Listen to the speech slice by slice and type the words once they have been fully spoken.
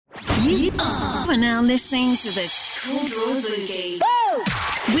You are now listening to the Corduroy Boogie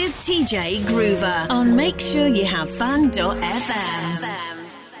with TJ Groover on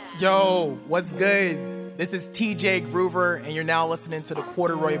MakeSureYouHaveFun.fm. Yo, what's good? This is TJ Groover, and you're now listening to the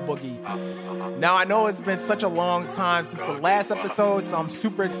Corduroy Boogie. Now, I know it's been such a long time since the last episode, so I'm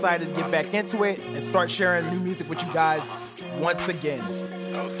super excited to get back into it and start sharing new music with you guys once again.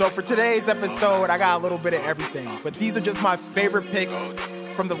 So for today's episode, I got a little bit of everything, but these are just my favorite picks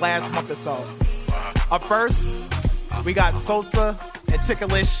from the last month or so. Up first, we got Sosa and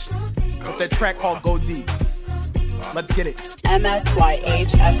Ticklish with their track called Go Deep. Let's get it.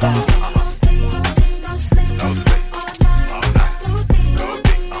 MSYHFM.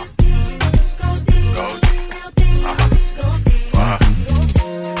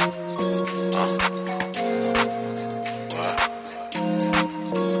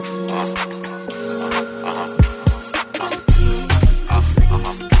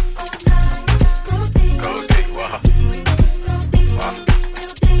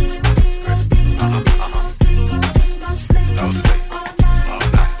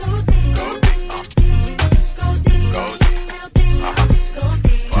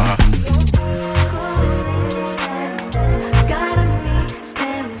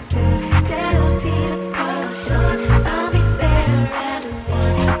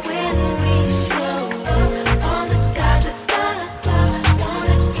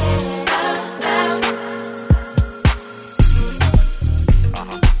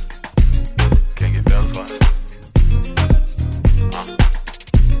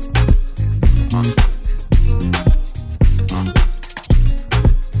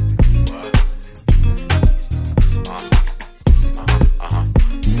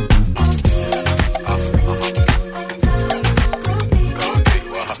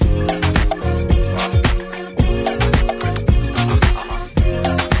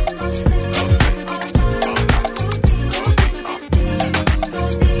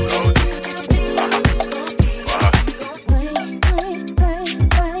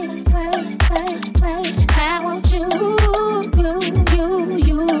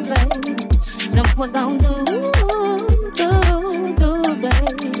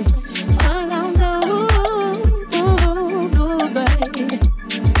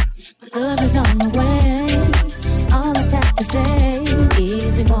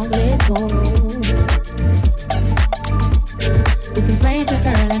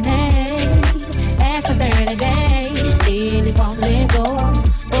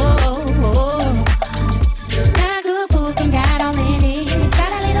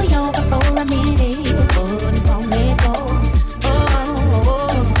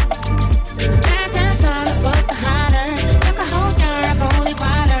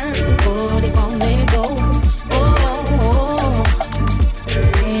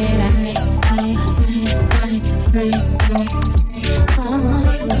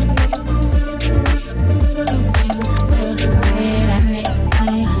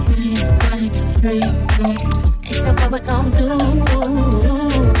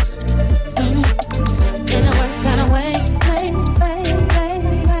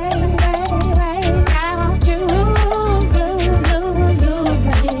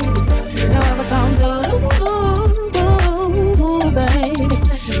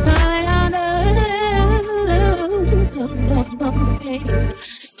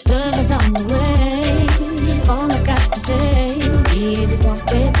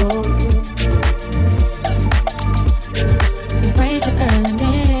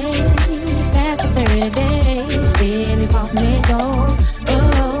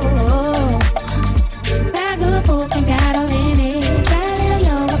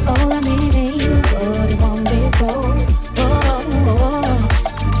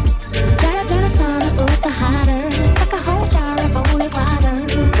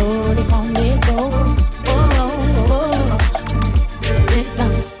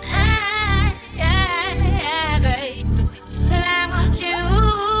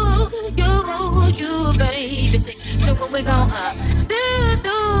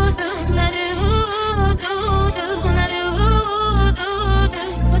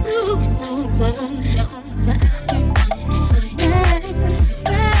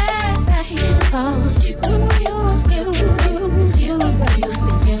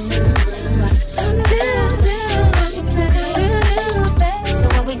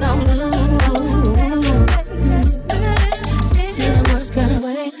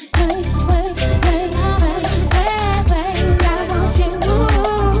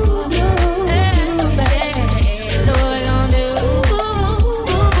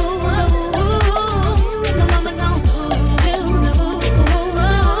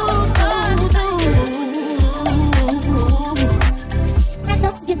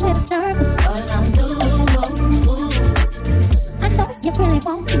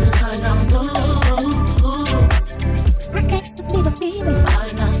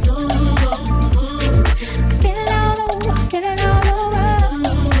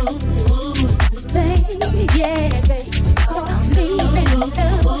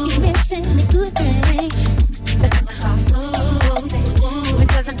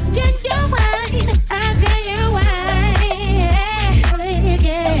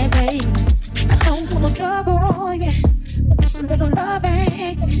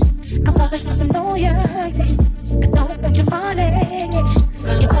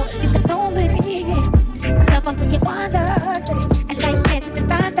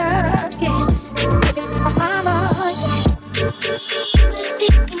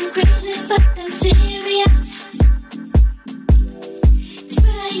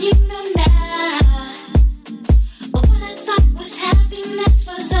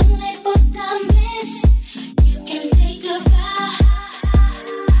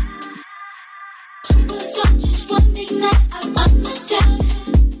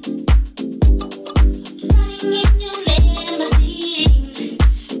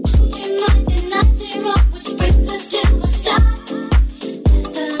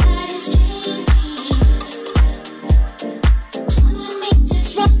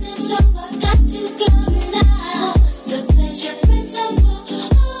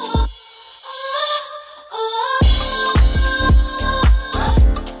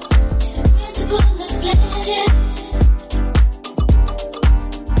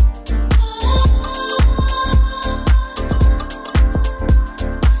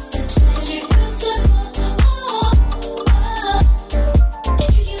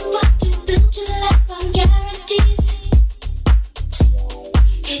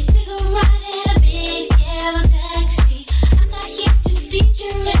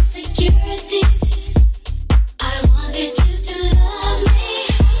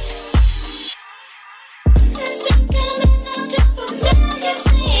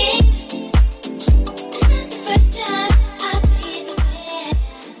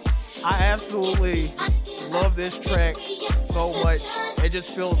 this track so much. It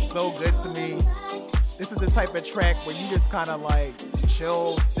just feels so good to me. This is the type of track where you just kind of like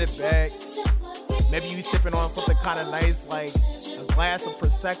chill, sit back. Maybe you sipping on something kind of nice, like a glass of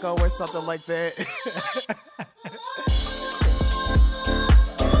Prosecco or something like that.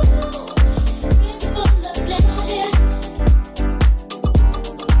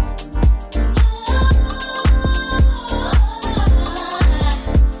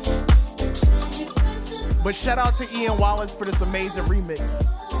 But shout out to Ian Wallace for this amazing remix.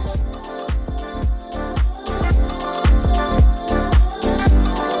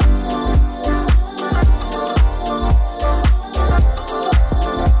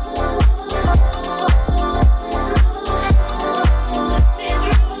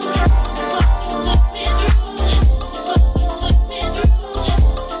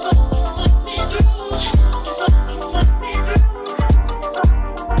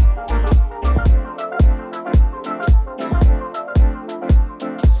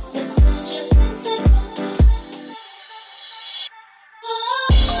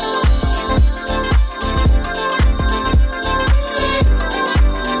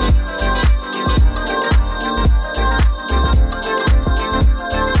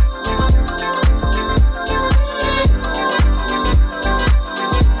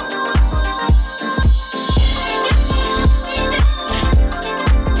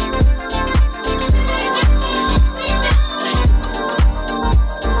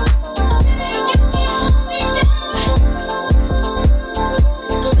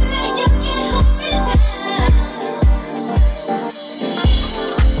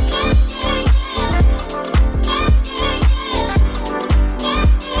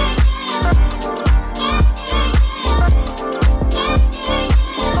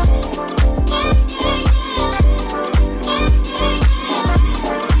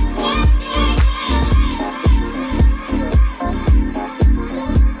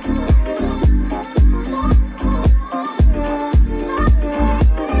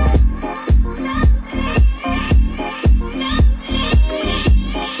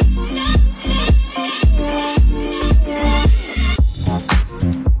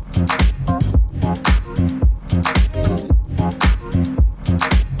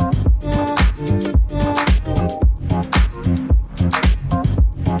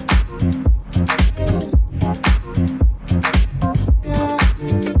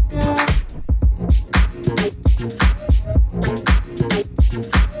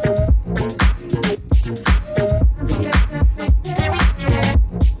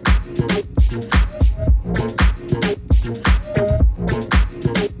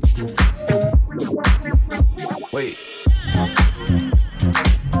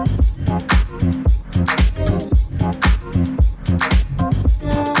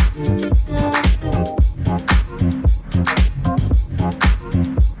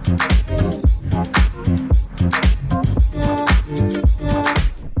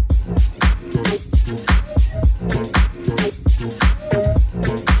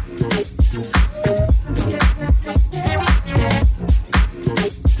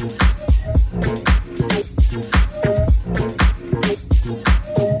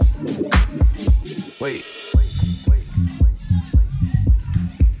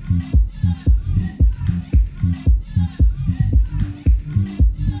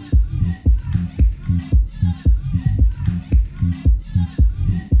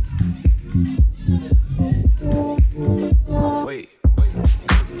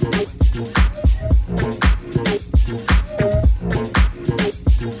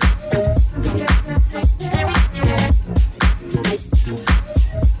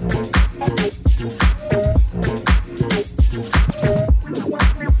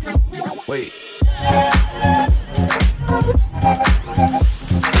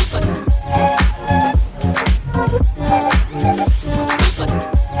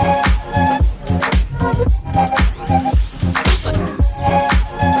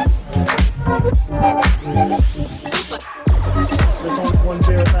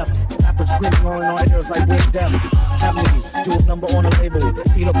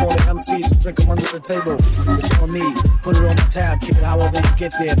 Table. It's on me. Put it on my tab. Kick it however you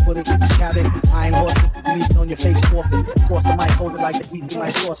get there. Put it, count it. I ain't horse it. Leave it on your face often. Of course, I might hold it like the beat. He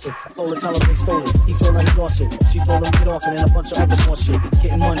might force it. I told her, tell her they stole it. He told her he lost it. She told him get off it and a bunch of other more shit.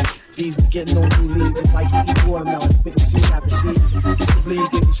 Getting money. These be getting no new leads. It's like he eat watermelon. Spitting seed after seed. Mr.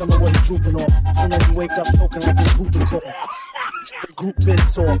 Bleed give me some of what he drooping off. Soon as he wake up, smoking like he's hooping cough. The group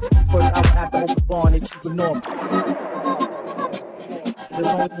bits off. First hour after open bar and they trooping off.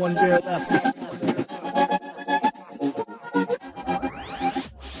 There's only one beer left.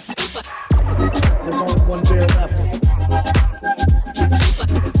 There's only one beer left.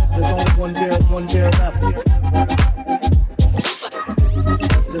 one beer left.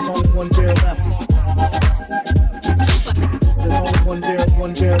 There's only one beer left. There's only one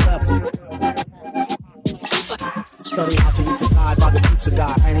beer left. Study how to get to God by the pizza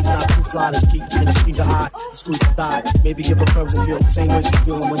guy. And he's not too fly, this keep and his squeeze are high. Squeeze the thigh. Maybe give her curves and feel the same way she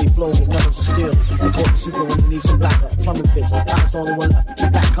feeling when he flows with nerves of steel. They call the super when you need some blacker. Plumbing fix. Now there's only one left.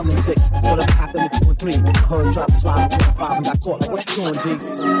 Back coming 6. Whatever happened to 2 and 3. I heard drop the slide before the 5 and got caught. Like, what you doing, G?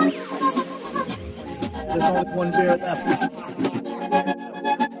 There's only one beer left.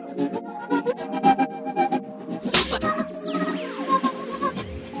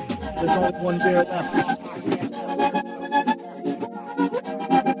 There's only one beer left. There's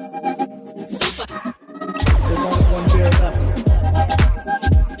only one beer left.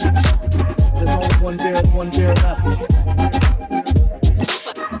 There's only one beer left.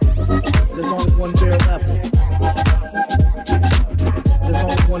 There's only one beer left. There's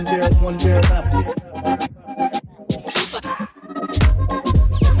only one beer left.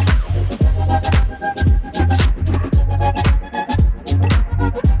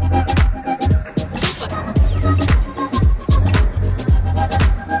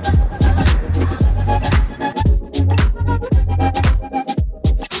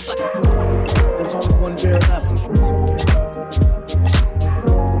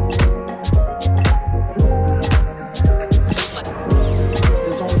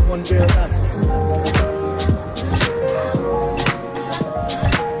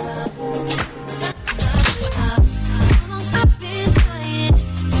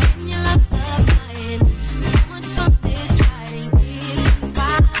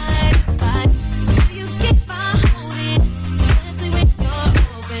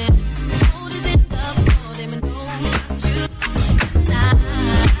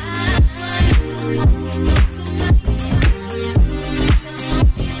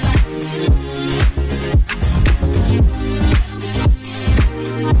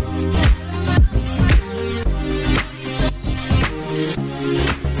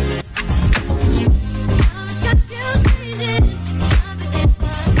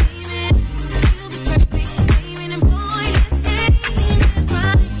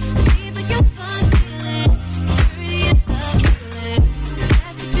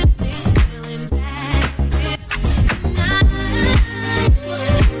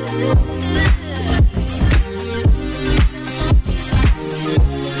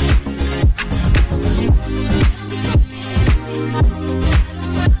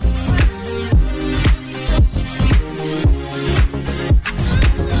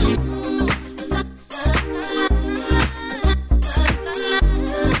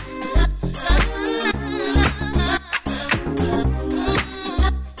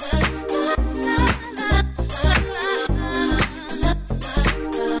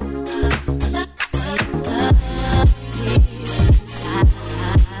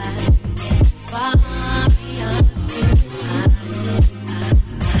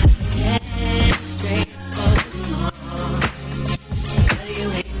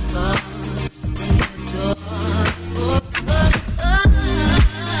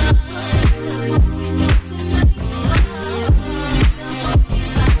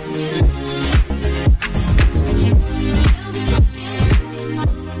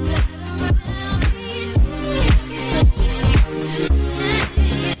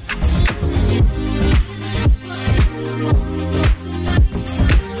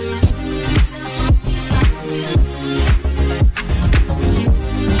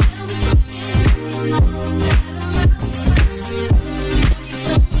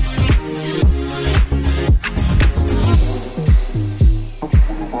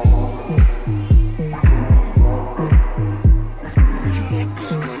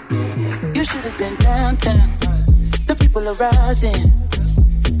 Rising.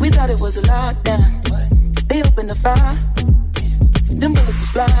 We thought it was a lockdown. They opened the fire. Them bullets was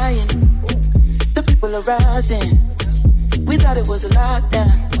flying. The people are rising. We thought it was a lockdown.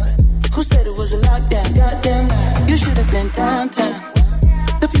 Who said it was a lockdown? Goddamn, you should have been downtown.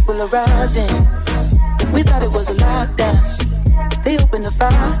 The people are rising. We thought it was a lockdown. They opened the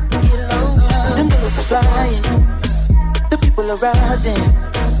fire. Them bullets was flying. The people are rising.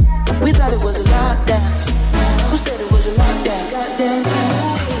 We thought it was a lockdown. Who said it was a lockdown? Goddamn.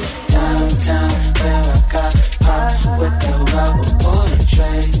 Downtown, where I got hot with the rubber bullet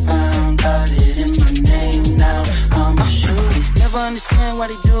tray. Found out it in my name now. I'm a shooter. Never understand why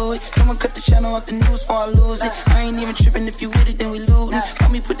they do it. Someone cut the channel off the news before I lose it. I ain't even tripping if you with it, then we lootin'.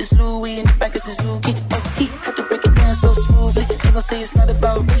 Let me put this Louis in the back of Suzuki. He got to break it down so smoothly. They gon' say it's not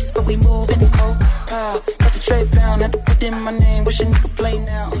about race, but we moving. Oh, pow, got the tray pound. Had to put in my name. Wish a nigga play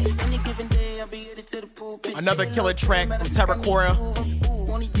now. Any given Another killer track from Terracora.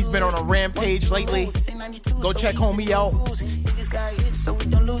 He's been on a rampage lately. Go check homie out. So we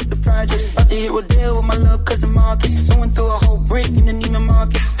don't lose the projects. About to hit a deal with my little cousin Marcus. Someone threw a whole brick in the Neiman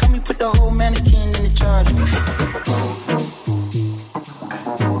Marcus. Help me put the whole mannequin in the charge.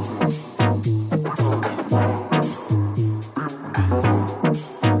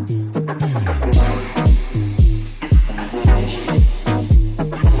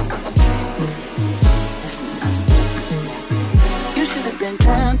 You should have been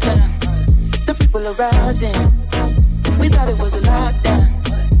downtown. The people are rising. We thought it was a lockdown.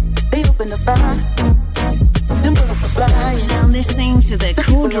 They opened the fire. Them bullets are flying. Now listening to the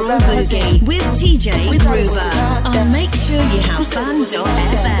Corduroy Boogie with TJ Groover on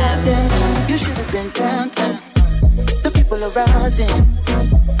MakeSureYouHaveFun.fm. You should have been downtown. The people are rising.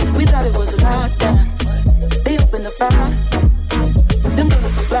 We thought it was a lockdown. They opened the fire. Them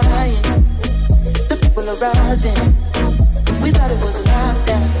bullets are flying. The people are rising. We thought it was a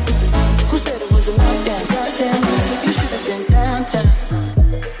lockdown. Who said it was a lockdown? Goddamn, you should have been downtown.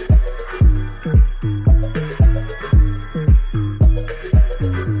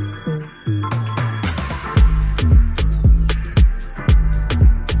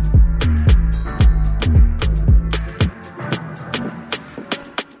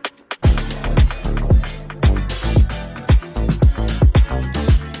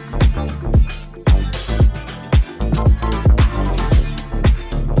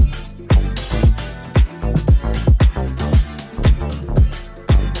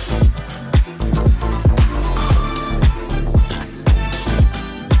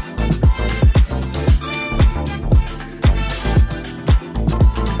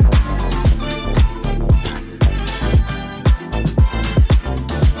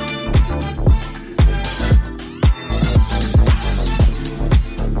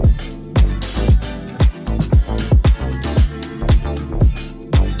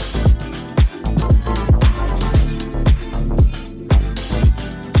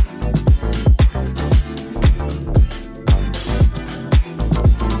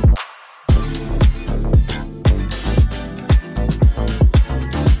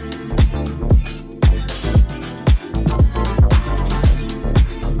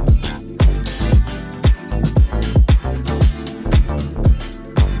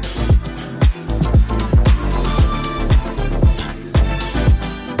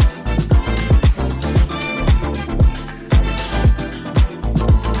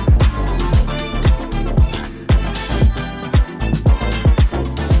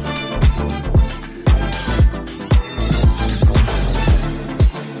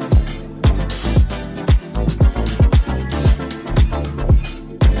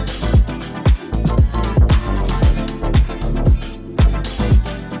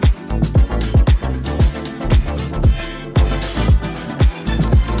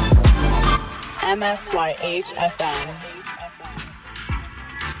 MSYHFM.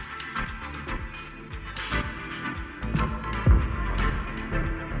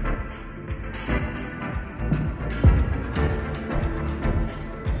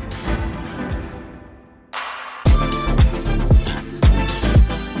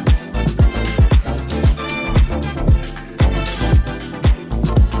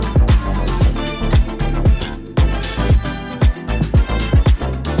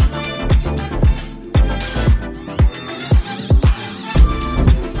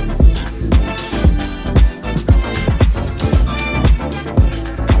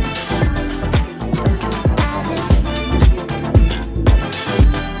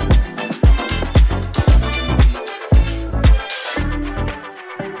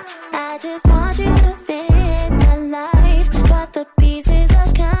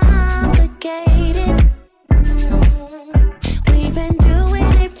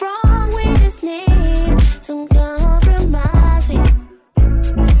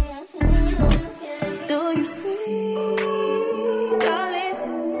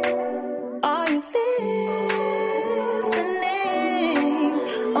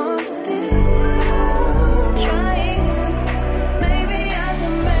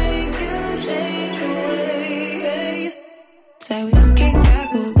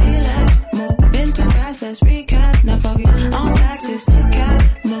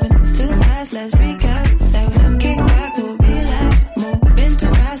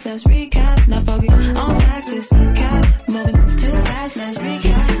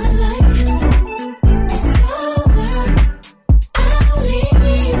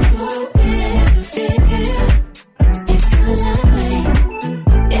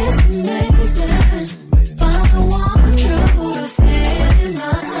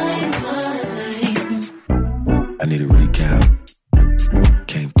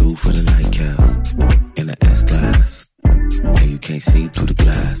 came through for the nightcap in the S-Class. And you can't see through the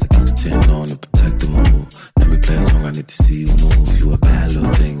glass. I keep the tent on to protect the mood. Let me play a song, I need to see you move. You a bad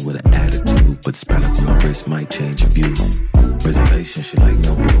little thing with an attitude, but the spell up on my wrist might change your view. Reservation, she like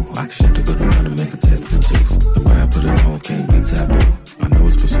no boo. I can shut the building down to make a table for two. The way I put it on can't be taboo. I know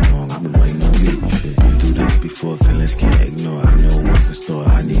it's been so long, I've been waiting on you. Shit, been through this before, feelings can't ignore. I know what's in store,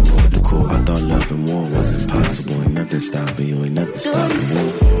 I need more decor. I thought love and war was impossible. Ain't nothing stopping you, ain't nothing stopping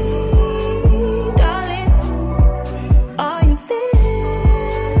you.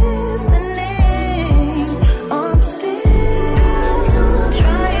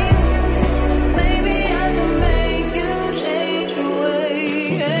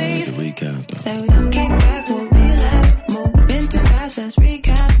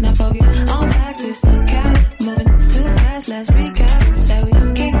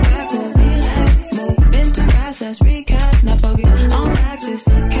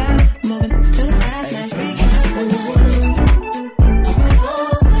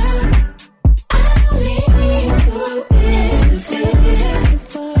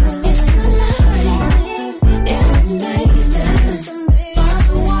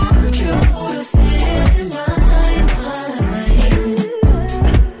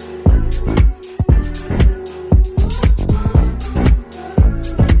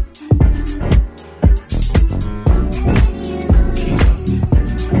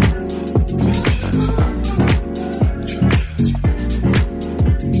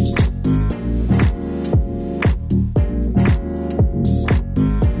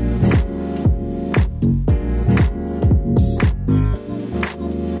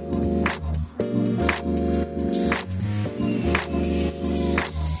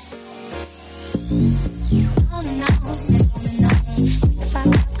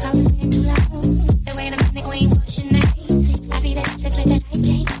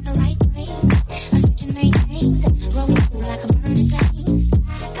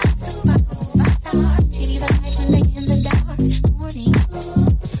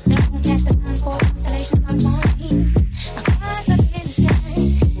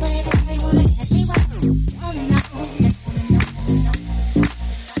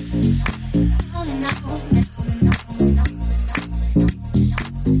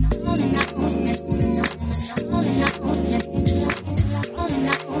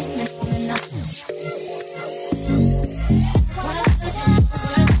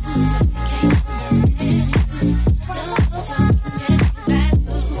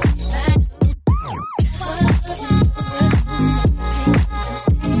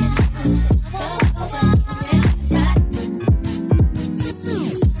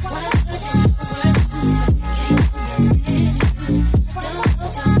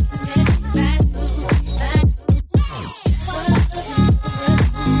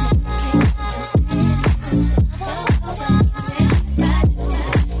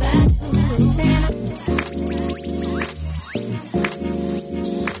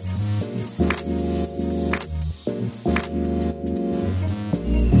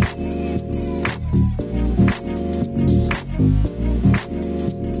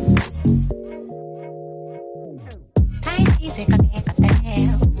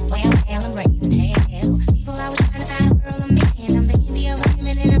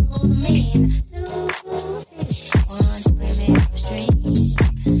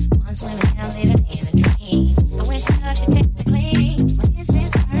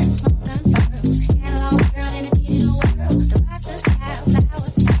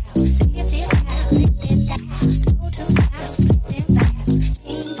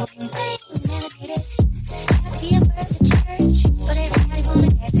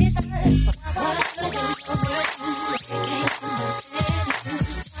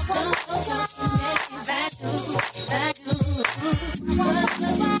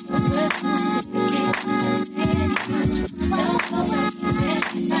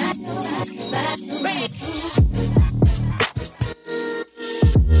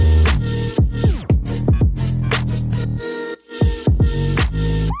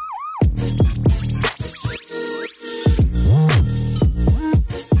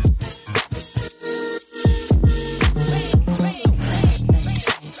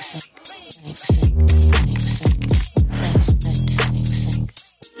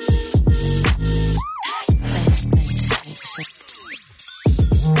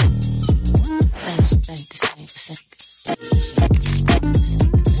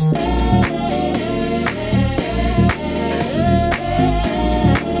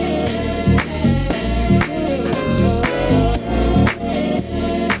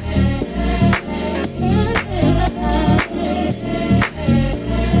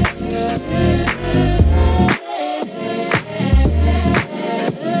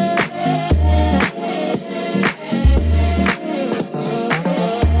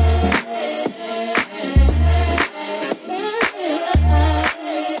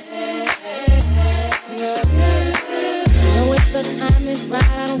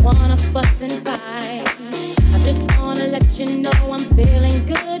 fuss and fight. I just wanna let you know I'm feeling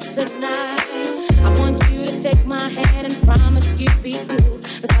good tonight. I want you to take my hand and promise you'll be cool,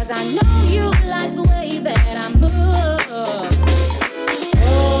 because I know you like the way that I move.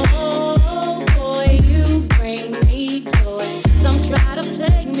 Oh boy, you bring me joy. Some try to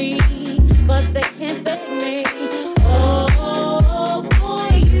play me, but they can't fake me. Oh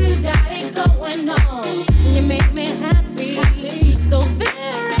boy, you got it going on. You make me happy, so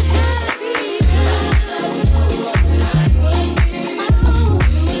very happy.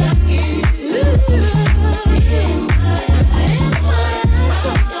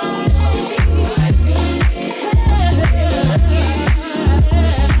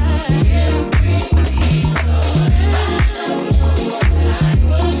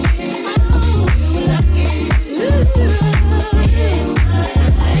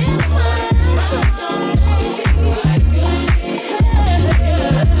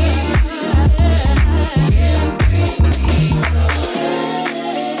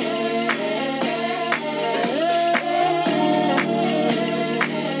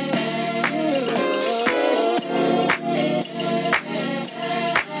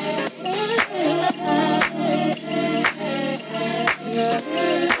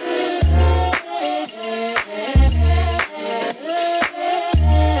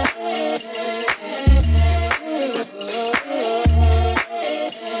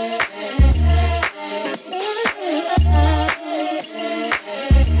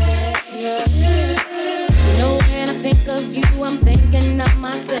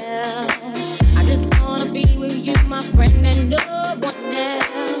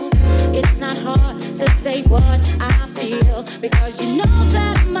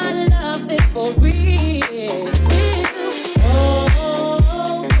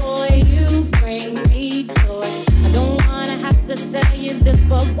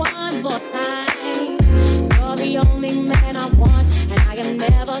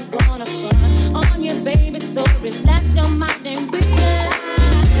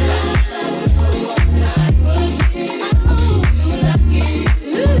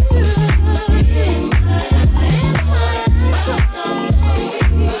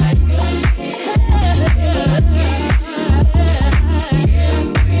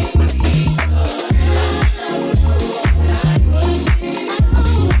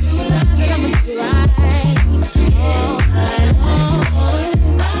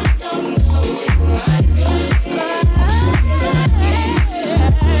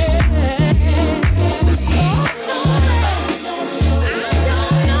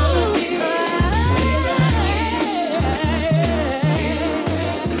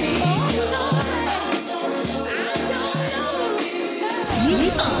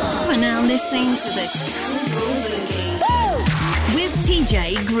 listening to the Cool Boogie with TJ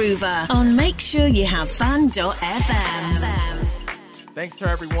Groover on MakeSureYouHaveFun.fm. Thanks to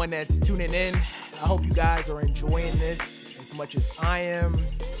everyone that's tuning in. I hope you guys are enjoying this as much as I am.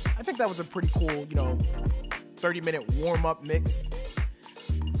 I think that was a pretty cool, 30-minute warm-up mix.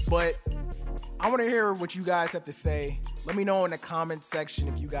 But I want to hear what you guys have to say. Let me know in the comment section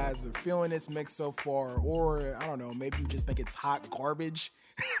if you guys are feeling this mix so far, or I don't know, maybe you just think it's hot garbage.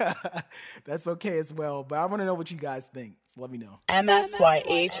 That's okay as well, but I want to know what you guys think, so let me know.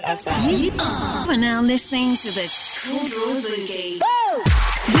 MSYHFM. You are now listening to the Cool Boogie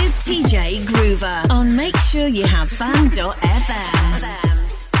with TJ Groover on MakeSureYouHaveFun.fm.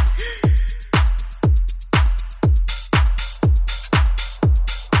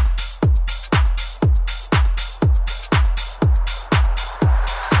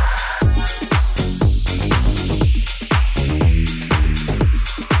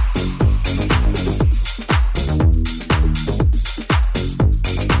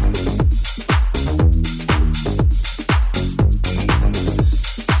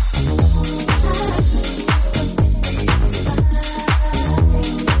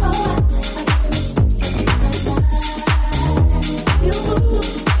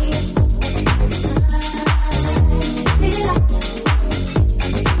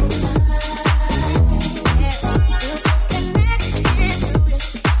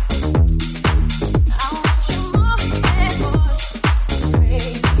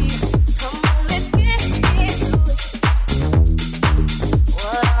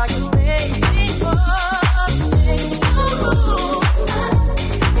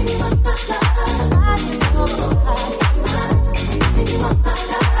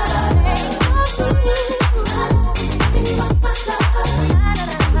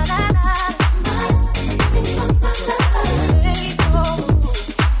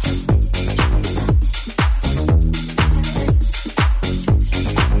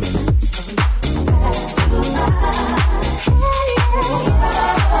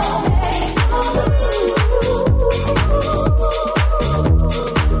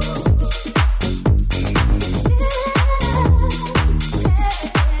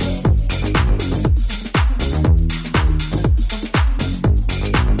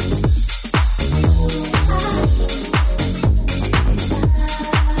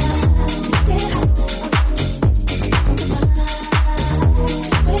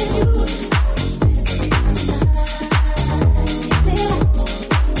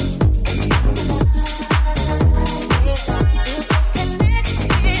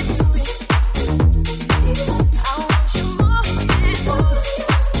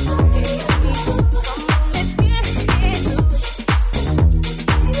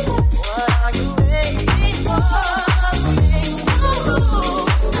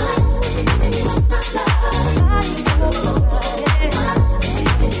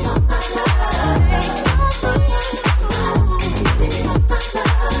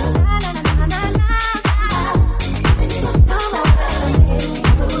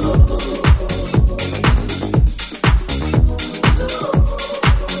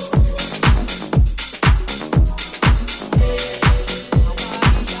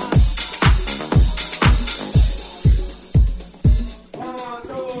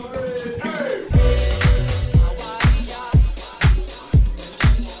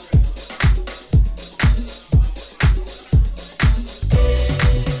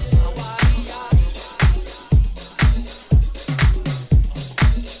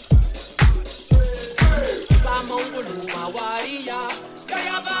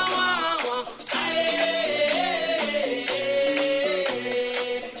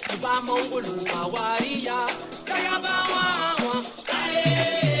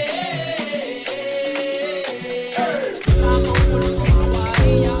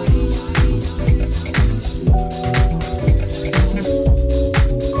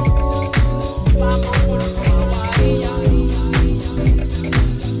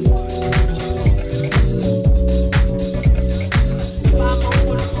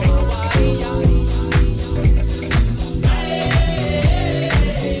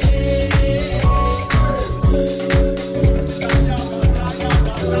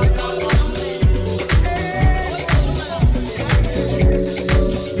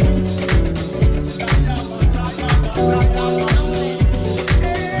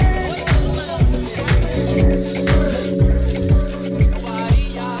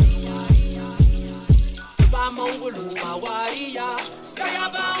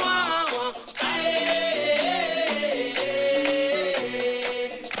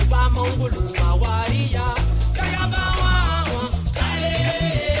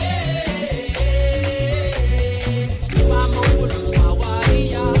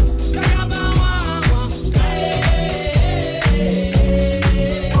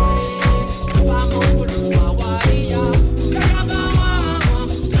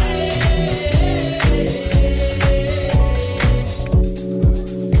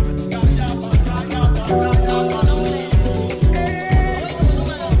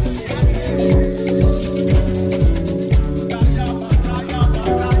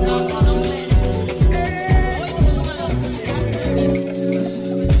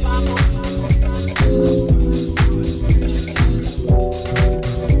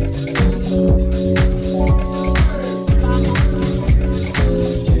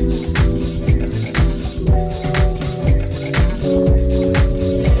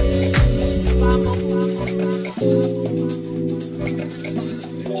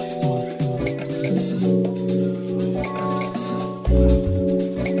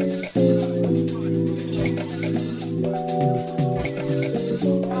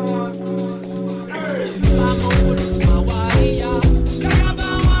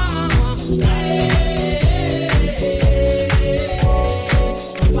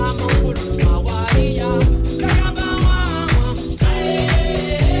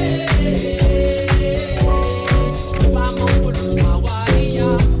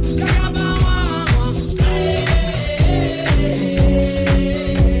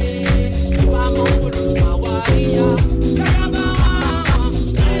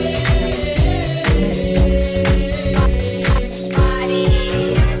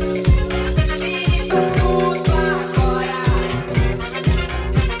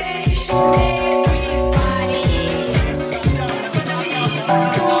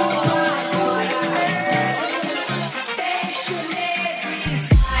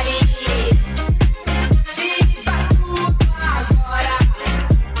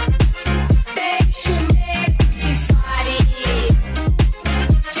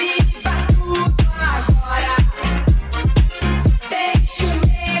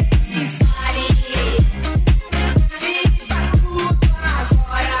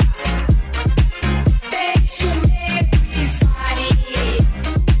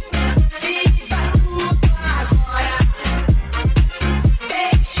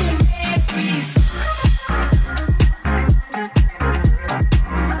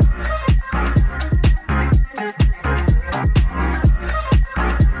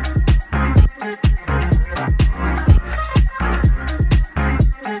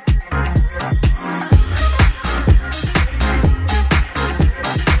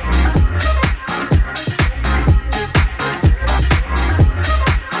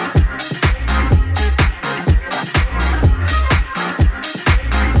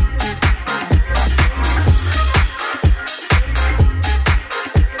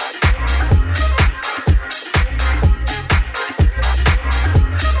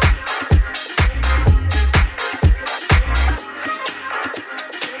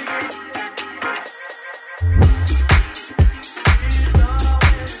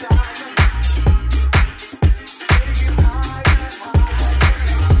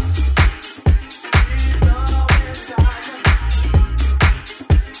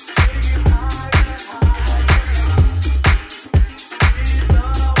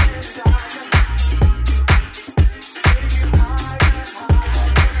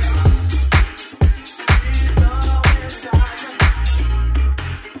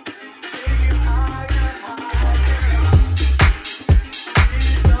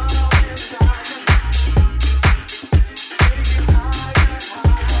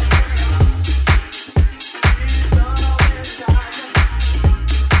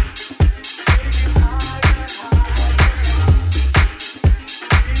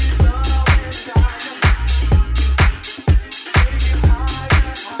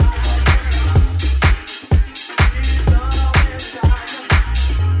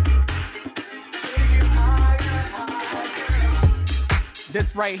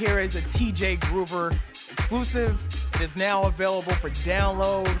 right here is a TJ Groover exclusive. It is now available for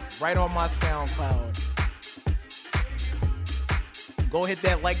download right on my SoundCloud. Go hit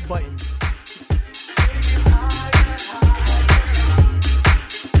that like button.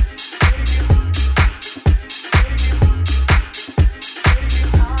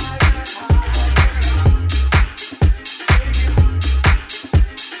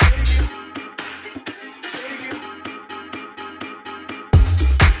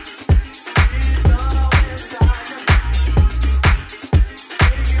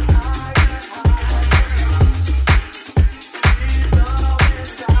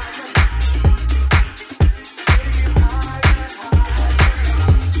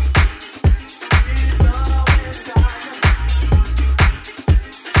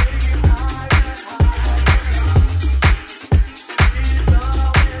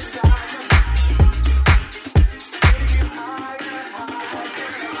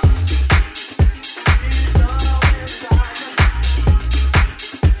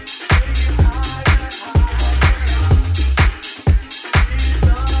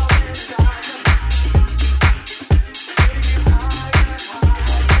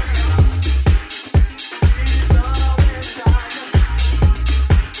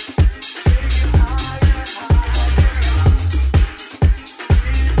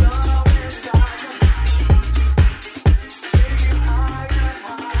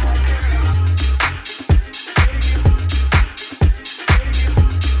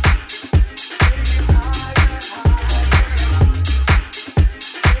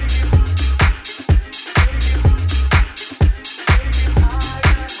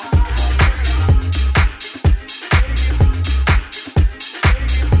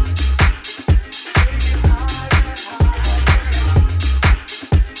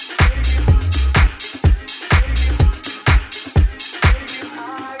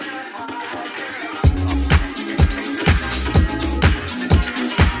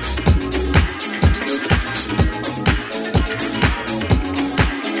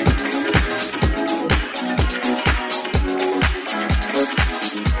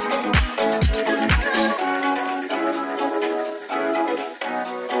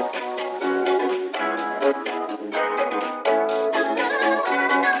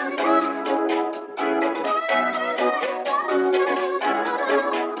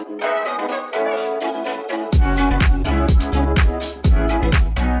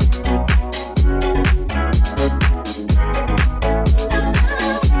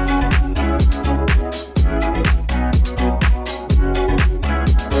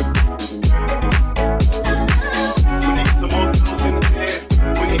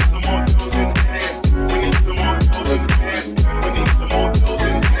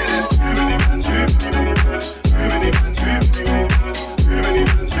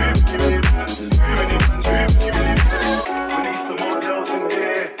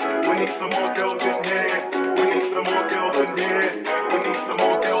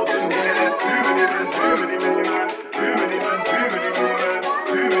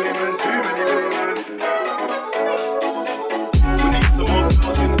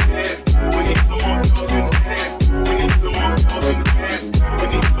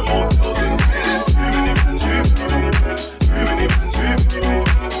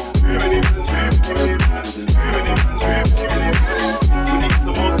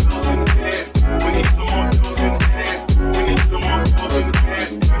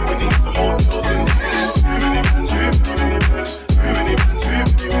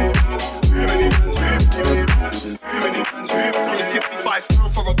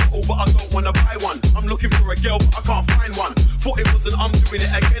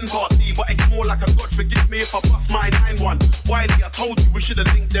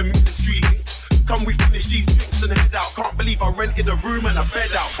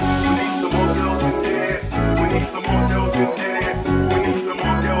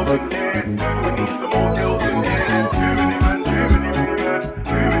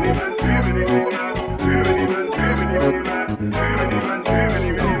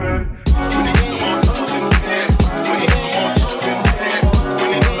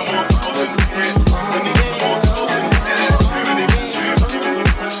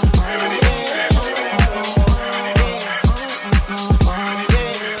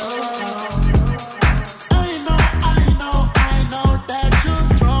 I know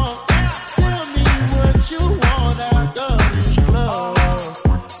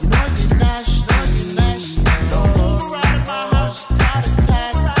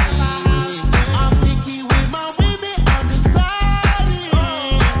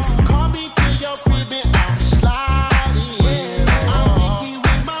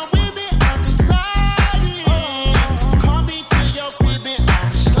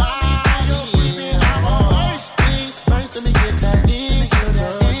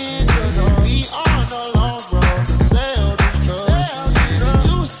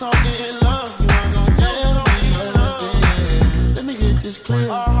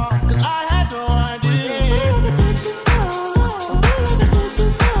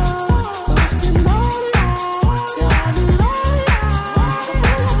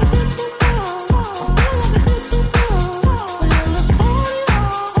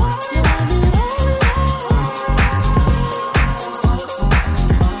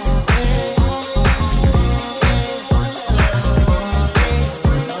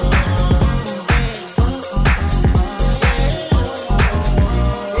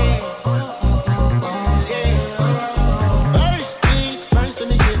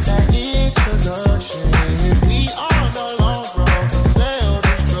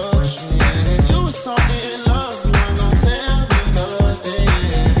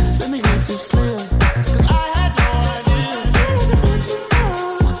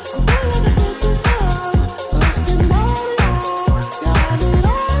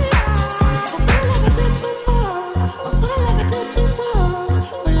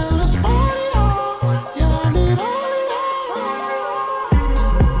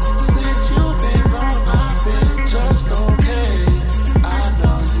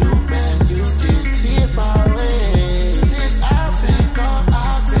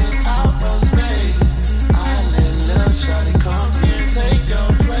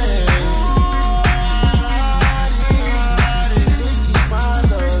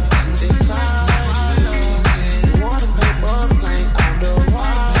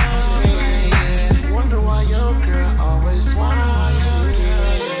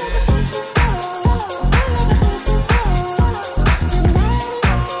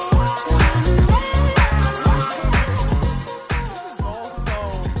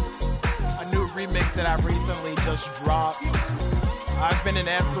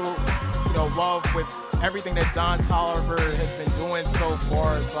everything that Don Toliver has been doing so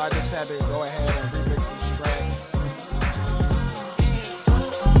far, so I just had to go ahead and remix this track.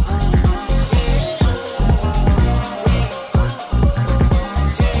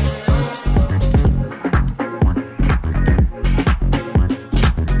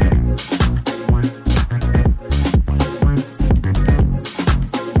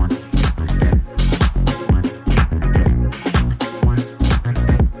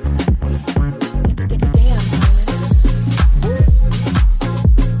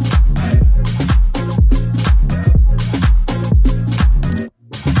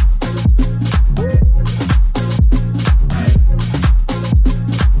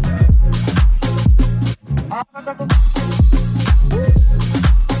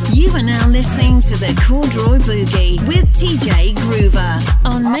 Corduroy Boogie with TJ Groover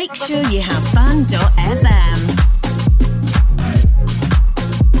on Make Sure You Have Fun.fm.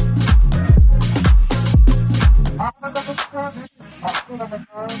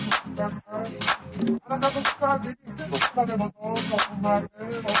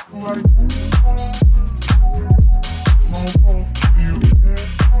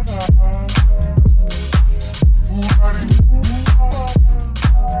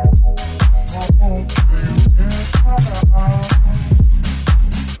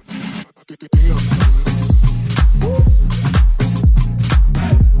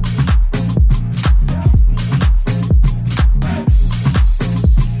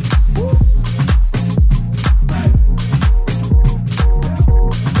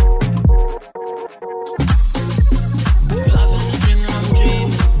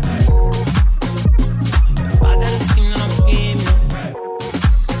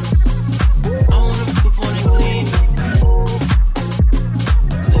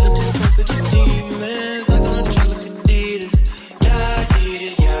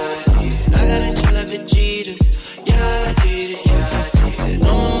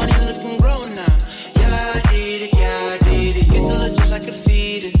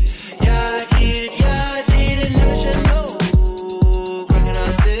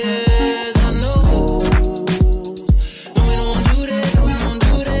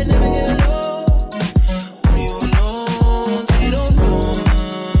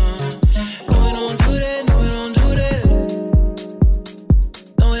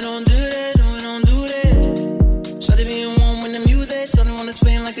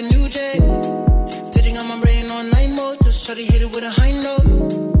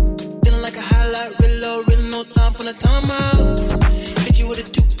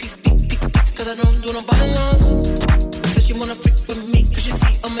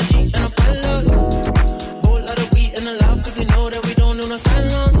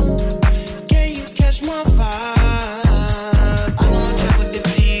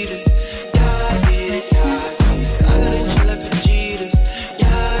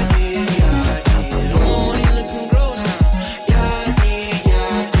 Yeah,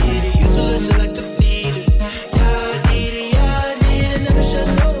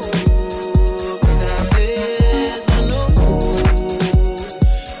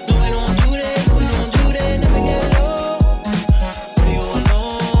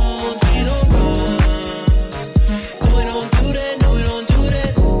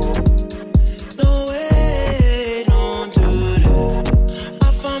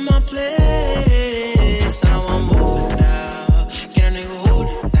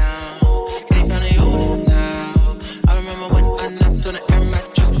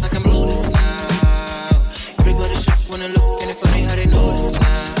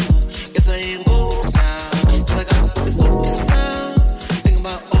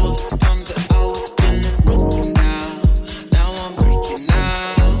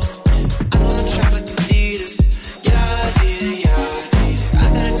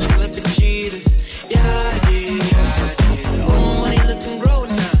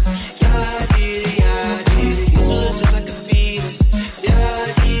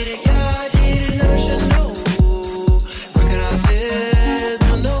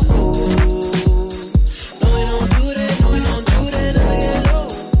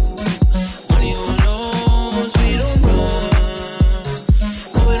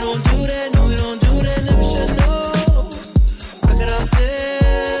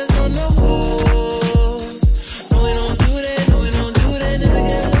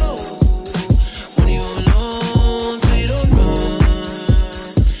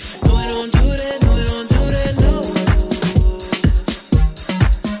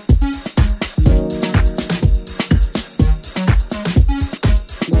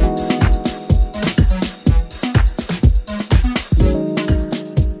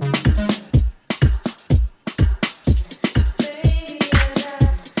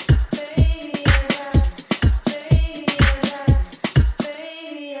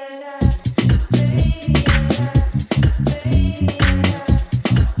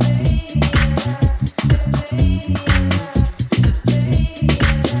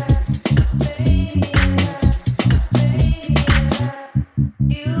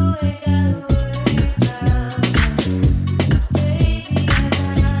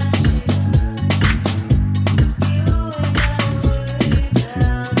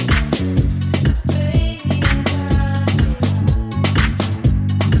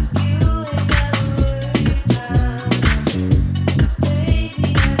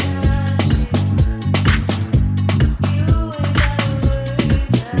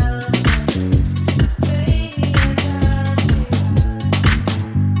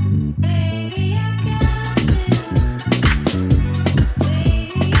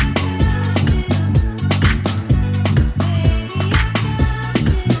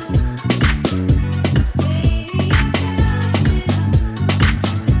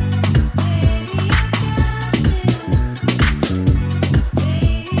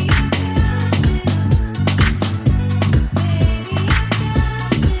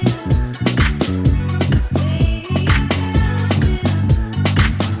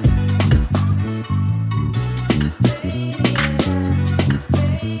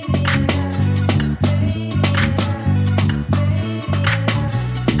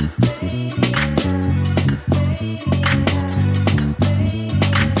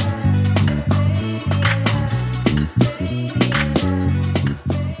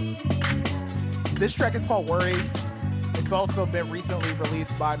 track is called Worry. It's also been recently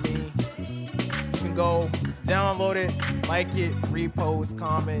released by me. You can go download it, like it, repost,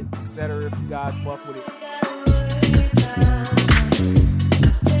 comment, etc. if you guys fuck with it.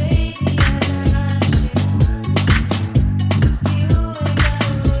 Baby,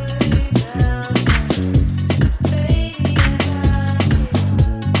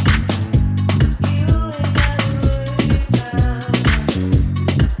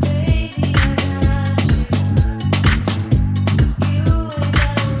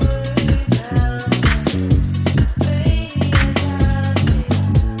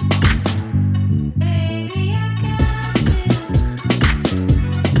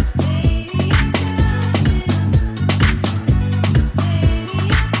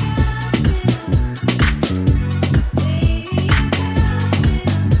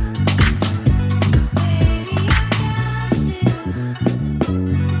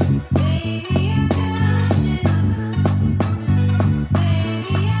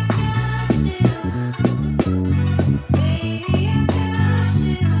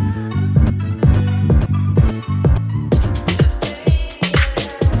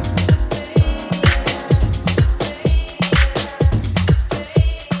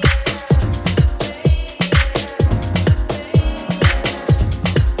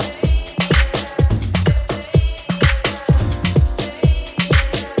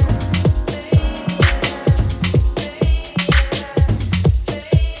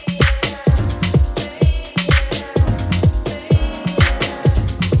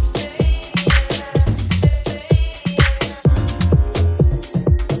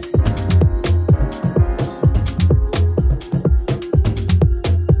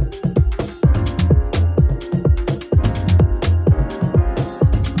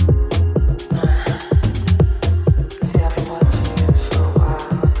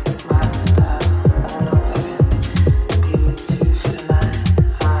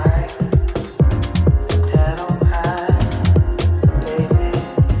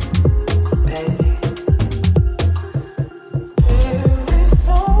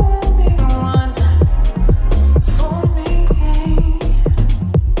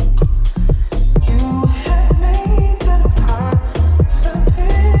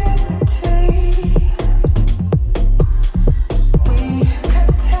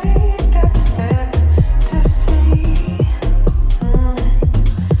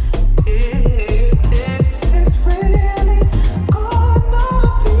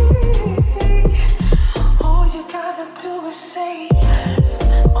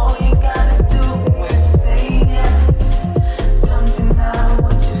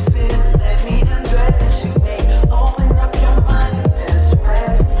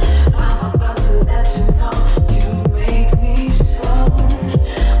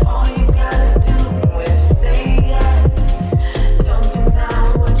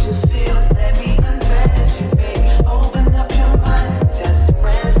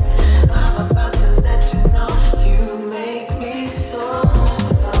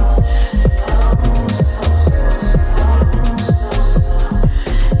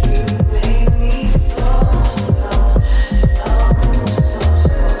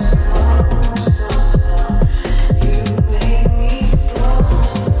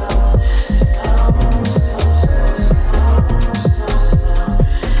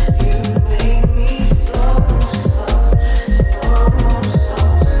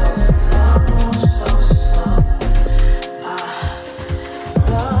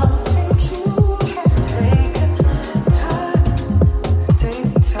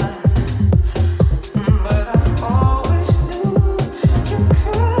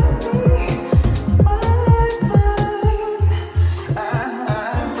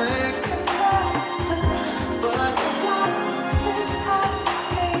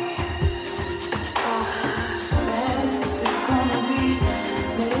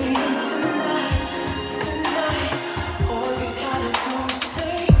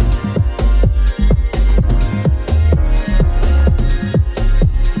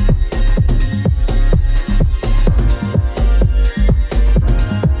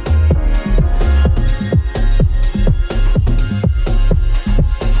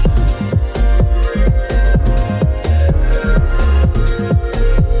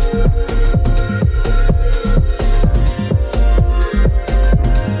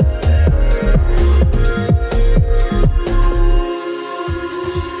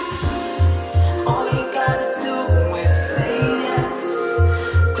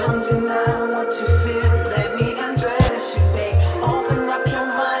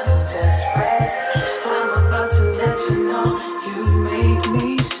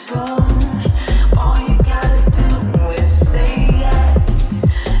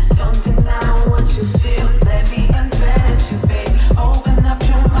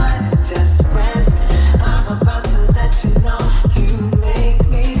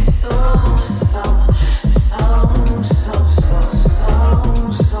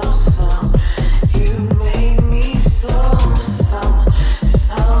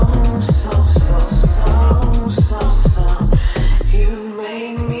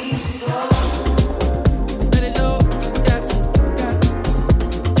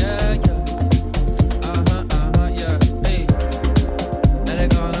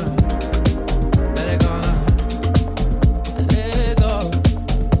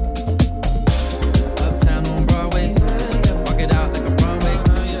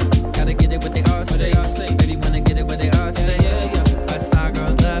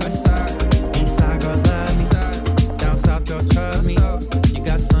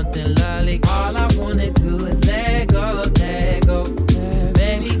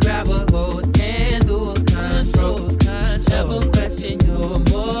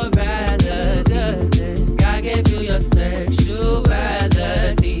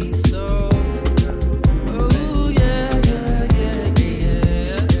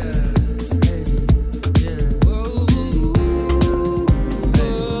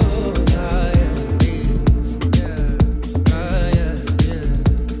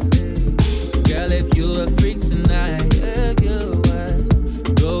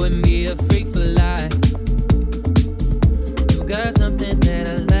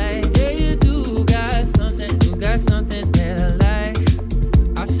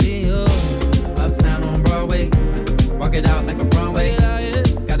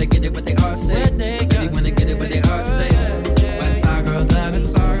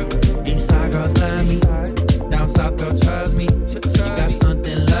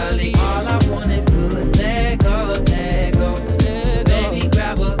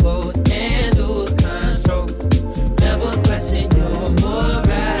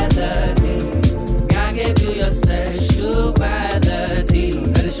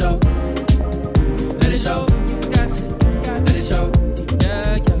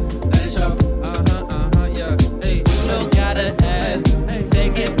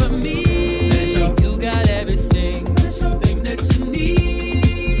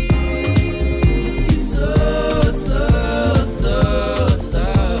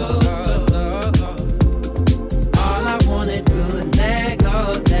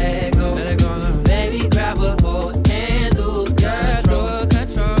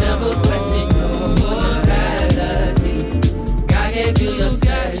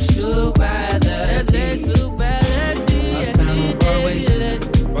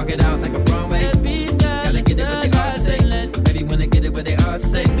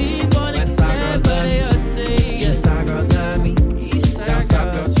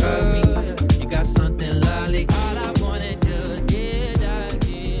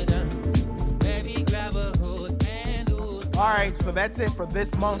 All right, so that's it for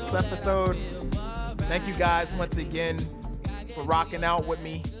this month's episode. Thank you guys once again for rocking out with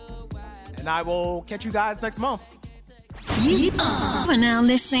me. And I will catch you guys next month. You are now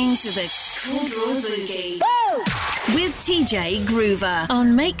listening to the Corduroy Boogie with TJ Groover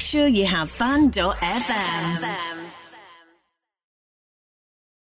on MakeSureYouHaveFun.fm.